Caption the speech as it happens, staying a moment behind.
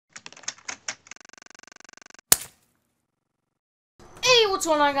what's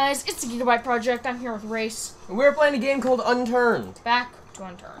going on, guys? It's the Gigabyte Project. I'm here with Race. And we're playing a game called Unturned. Back to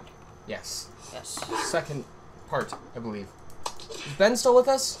Unturned. Yes. Yes. Second part, I believe. Is Ben still with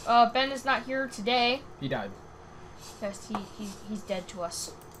us? Ben is not here today. He died. Yes, he's dead to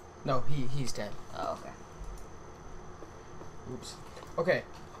us. No, he's dead. Oh, okay. Oops. Okay.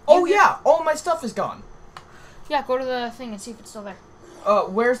 Oh yeah, all my stuff is gone. Yeah, go to the thing and see if it's still there.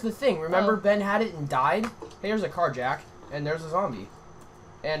 Where's the thing? Remember Oh. Ben had it and died? Hey, there's a carjack, and there's a zombie.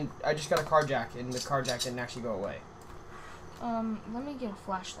 And I just got a carjack, and the carjack didn't actually go away. Let me get a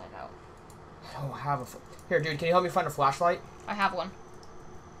flashlight out. I don't have a... Here, dude, can you help me find a flashlight? I have one.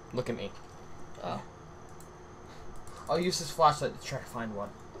 Look at me. Oh. I'll use this flashlight to try to find one.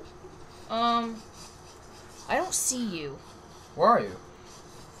 I don't see you. Where are you?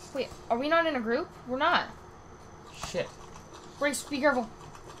 Wait, are we not in a group? We're not. Shit. Race, be careful.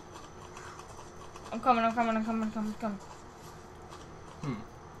 I'm coming.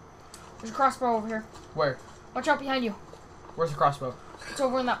 There's a crossbow over here. Where? Watch out behind you. Where's the crossbow? It's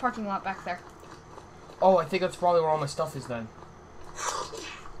over in that parking lot back there. Oh, I think that's probably where all my stuff is then.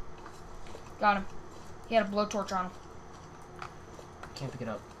 Got him. He had a blowtorch on him. Can't pick it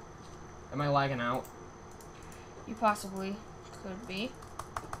up. Am I lagging out? You possibly could be.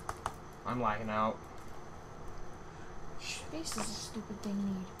 I'm lagging out. Space is a stupid thing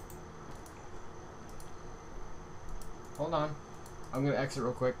need. Hold on. I'm gonna exit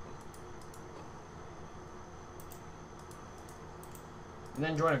real quick. And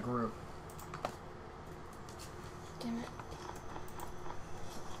then join a group. Damn it.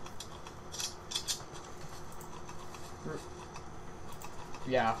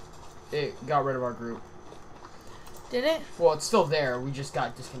 Yeah. It got rid of our group. Did it? Well, it's still there. We just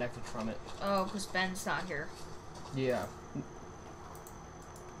got disconnected from it. Oh, because Ben's not here. Yeah.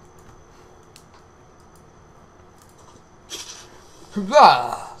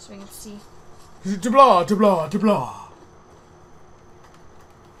 Blah. So we can see. Blah, blah, blah.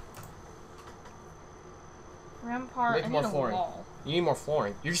 Rampart. Make I more need a flooring. wall. You need more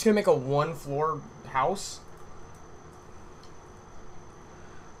flooring. You're just gonna make a one-floor house?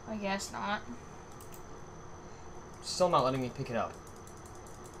 I guess not. Still not letting me pick it up.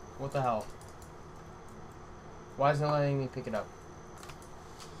 What the hell? Why isn't it letting me pick it up?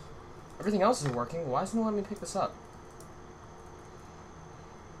 Everything else is working. Why isn't it letting me pick this up?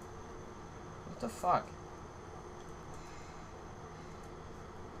 What the fuck?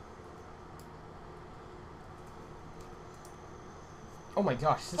 Oh my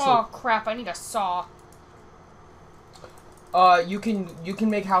gosh. This Oh crap! I need a saw. you can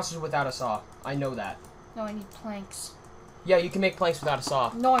make houses without a saw. I know that. No, I need planks. Yeah, you can make planks without a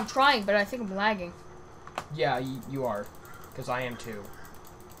saw. No, I'm trying, but I think I'm lagging. Yeah, you are. Because I am too.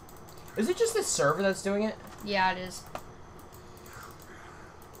 Is it just this server that's doing it? Yeah, it is.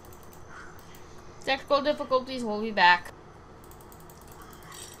 Technical difficulties, we'll be back.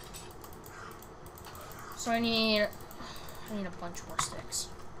 So I need a bunch more sticks.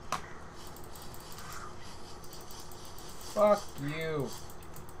 Fuck you.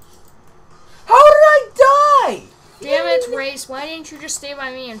 How did I die? Damn it, Race, why didn't you just stay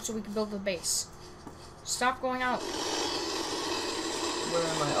by me and so we can build the base? Stop going out. Where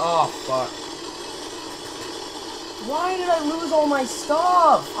am I? Oh, fuck. Why did I lose all my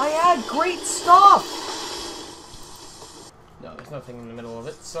stuff? I had great stuff. No, there's nothing in the middle of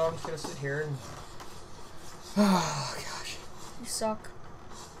it, so I'm just gonna sit here and... Oh, gosh. You suck.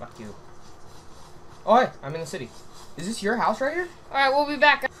 Fuck you. Oh, hey, I'm in the city. Is this your house right here? Alright, we'll be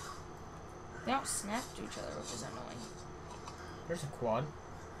back. They don't snap to each other, which is annoying. There's a quad.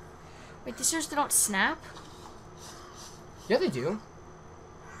 Wait, they seriously don't snap? Yeah, they do.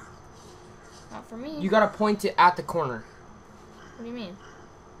 Not for me. You gotta point it at the corner. What do you mean?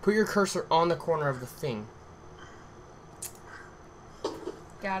 Put your cursor on the corner of the thing.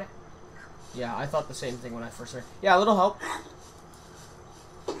 Got it. Yeah, I thought the same thing when I first heard. Yeah, a little help.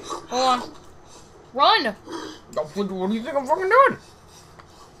 Hold on. Run! What do you think I'm fucking doing?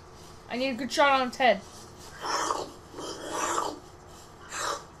 I need a good shot on its head.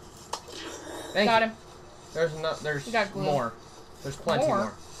 Got him. There's You got glue. more. There's plenty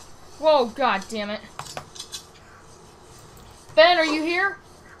more. Whoa, god damn it. Ben, are you here?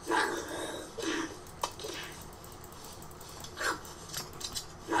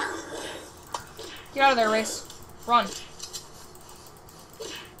 Get out of there, Race. Run.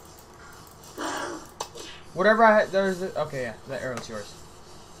 Whatever I had, okay, yeah, that arrow's yours.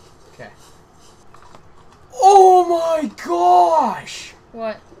 Okay. Oh my gosh!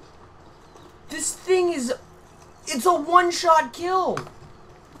 What? This thing is, it's a one-shot kill.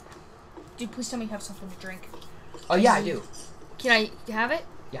 Dude, please tell me you have something to drink. Oh yeah, I do. Can I have it?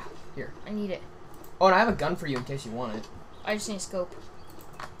 Yeah, here. I need it. Oh, and I have a gun for you in case you want it. I just need a scope.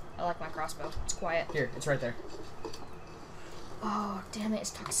 I like my crossbow. It's quiet. Here, it's right there. Oh, damn it.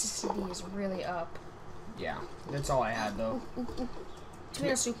 Its toxicity is really up. Yeah, that's all I had, though. Ooh, ooh, ooh.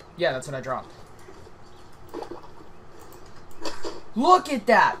 Tomato soup. Yeah, that's what I dropped. Look at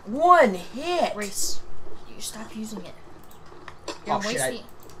that! One hit! Race. You stop using it. You're Oh, gonna waste shit,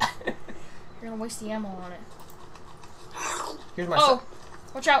 you're gonna waste the ammo on it. Here's my Oh!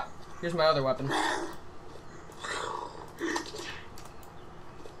 Watch out! Here's my other weapon.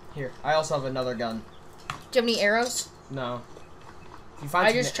 Here, I also have another gun. Do you have any arrows? No. If you find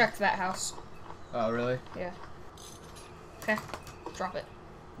I just checked that house. Oh, really? Yeah. Okay. Drop it.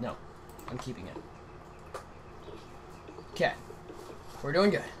 No. I'm keeping it. Okay. We're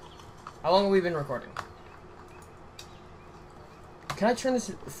doing good. How long have we been recording? Can I turn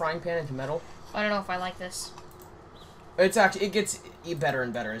this frying pan into metal? I don't know if I like this. It's actually, it gets better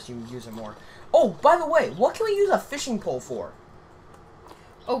and better as you use it more. Oh, by the way, what can we use a fishing pole for?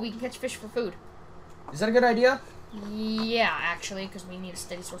 Oh, we can catch fish for food. Is that a good idea? Yeah, actually, because we need a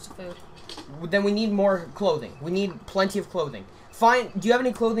steady source of food. Then we need more clothing. We need plenty of clothing. Fine. Do you have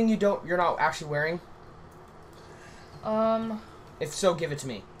any clothing you're not actually wearing? If If so, give it to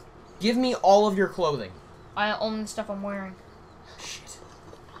me. Give me all of your clothing. I only the stuff I'm wearing. Shit.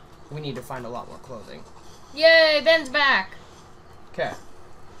 We need to find a lot more clothing. Yay, Ben's back. Okay.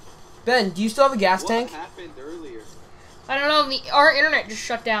 Ben, do you still have a gas tank? What happened earlier? I don't know. Our internet just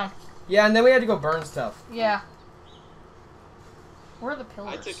shut down. Yeah, and then we had to go burn stuff. Yeah. Where are the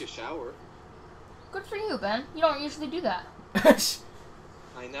pillars? I took a shower. Good for you, Ben. You don't usually do that.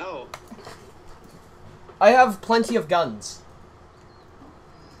 I know. I have plenty of guns.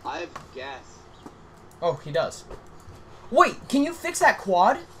 I have gas. Oh, he does. Wait, can you fix that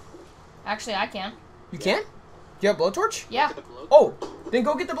quad? Actually, I can. You can? Do you have a blowtorch? Yeah. Look at the blow- Oh, then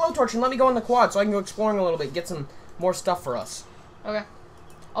go get the blowtorch and let me go on the quad so I can go exploring a little bit, get some more stuff for us. Okay.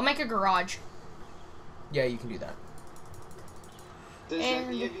 I'll make a garage. Yeah, you can do that. Does And-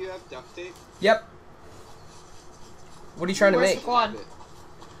 any of you have duct tape? Yep. What are you trying to Where's make? the quad?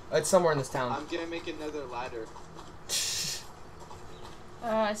 It's somewhere in this town. I'm gonna make another ladder.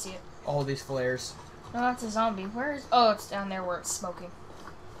 I see it. All these flares. No, that's a zombie. Where is... Oh, it's down there where it's smoking.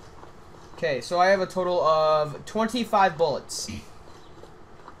 Okay, so I have a total of 25 bullets. Here,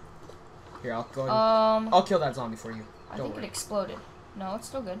 I'll go ahead and I'll kill that zombie for you. I Don't think worry. it exploded. No, it's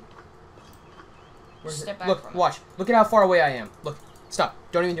still good. Where's it? Step back Look, from it. watch. Look at how far away I am. Look. Stop.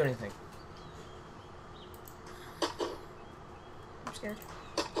 Don't even do anything. I'm scared.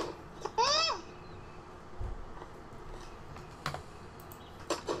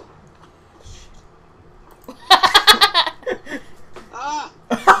 Ah!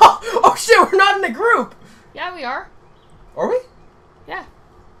 Oh shit, we're not in a group! Yeah, we are. Are we? Yeah.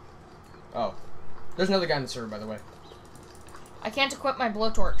 Oh. There's another guy in the server, by the way. I can't equip my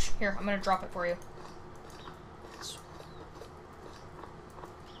blowtorch. Here, I'm gonna drop it for you.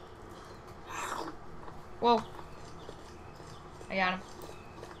 Whoa. I got him.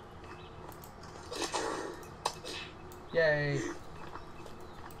 Yay.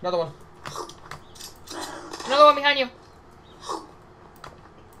 Another one. Another one behind you.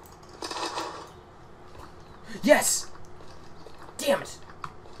 Yes! Damn it!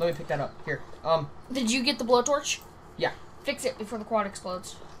 Let me pick that up. Here. Did you get the blowtorch? Yeah. Fix it before the quad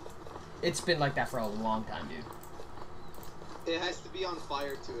explodes. It's been like that for a long time, dude. It has to be on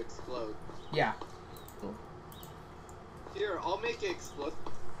fire to explode. Yeah. Here, I'll make it explode.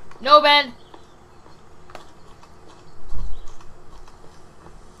 No, Ben.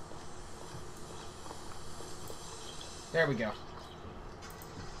 There we go.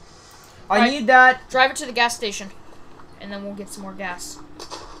 I Right. need that. Drive it to the gas station, and then we'll get some more gas.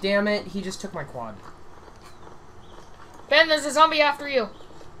 Damn it, he just took my quad. Ben, there's a zombie after you.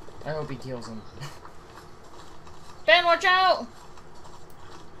 I hope he kills him. Ben, watch out!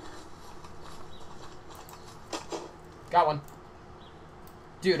 Got one.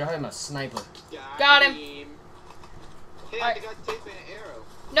 Dude, I'm a sniper. Got him. Hey, Alright. I got tape and an arrow.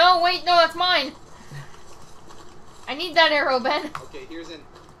 No, wait, no, that's mine. I need that arrow, Ben. Okay, here's an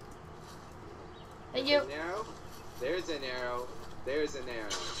Thank you. arrow. There's an arrow. There's an arrow.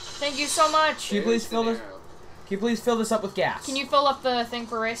 Thank you so much. Can you please There's fill an this? arrow. Can you please fill this up with gas? Can you fill up the thing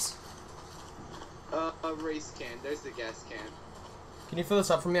for race? A race can. There's the gas can. Can you fill this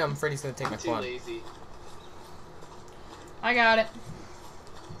up for me? I'm afraid he's gonna take I'm my too quad. lazy. I got it.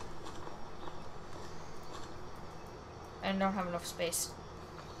 I don't have enough space.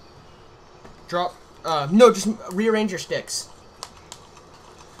 Drop. No, just rearrange your sticks.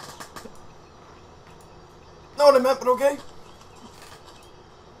 Not what I meant, but okay.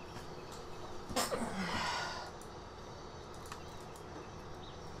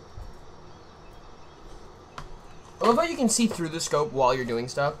 can see through the scope while you're doing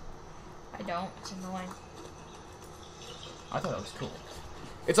stuff? I don't. It's annoying. I thought that was cool.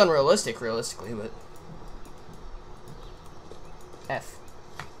 It's unrealistic, realistically, but... F.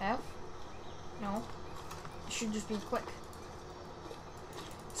 F? No. It should just be quick.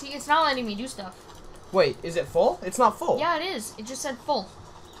 See, it's not letting me do stuff. Wait, is it full? It's not full. Yeah, it is. It just said full.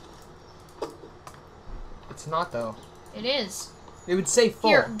 It's not, though. It is. It would say full.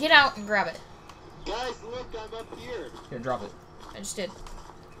 Here, get out and grab it. Guys, look, I'm up here. Here, drop it. I just did.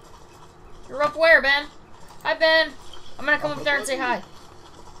 You're up where, Ben? Hi, Ben. I'm gonna come up there and say hi.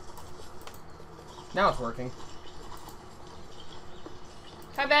 Now it's working.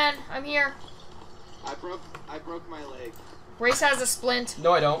 Hi, Ben. I'm here. I broke my leg. Race has a splint.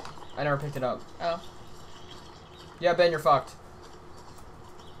 No, I don't. I never picked it up. Oh. Yeah, Ben, you're fucked.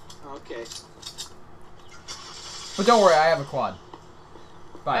 Okay. But don't worry, I have a quad.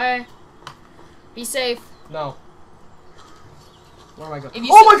 Bye. Bye. Be safe. No. Where am I going? If you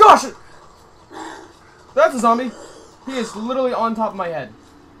Oh my gosh! That's a zombie. He is literally on top of my head.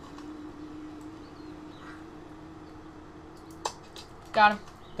 Got him.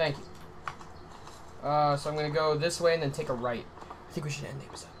 Thank you. So I'm gonna go this way and then take a right. I think we should end the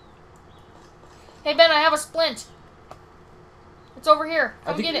episode. Hey, Ben, I have a splint. It's over here.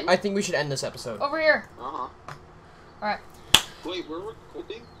 Come get it. I think we should end this episode. Over here. Uh-huh. Alright. Wait, we're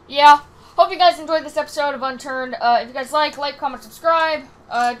recording? Yeah. Hope you guys enjoyed this episode of Unturned. If you guys like, comment, subscribe,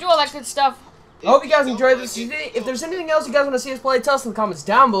 do all that good stuff. I hope you guys enjoyed this. If there's anything else you guys want to see us play, tell us in the comments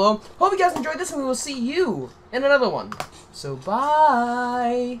down below. Hope you guys enjoyed this, and we will see you in another one. So,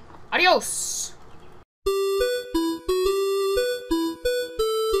 bye. Adios.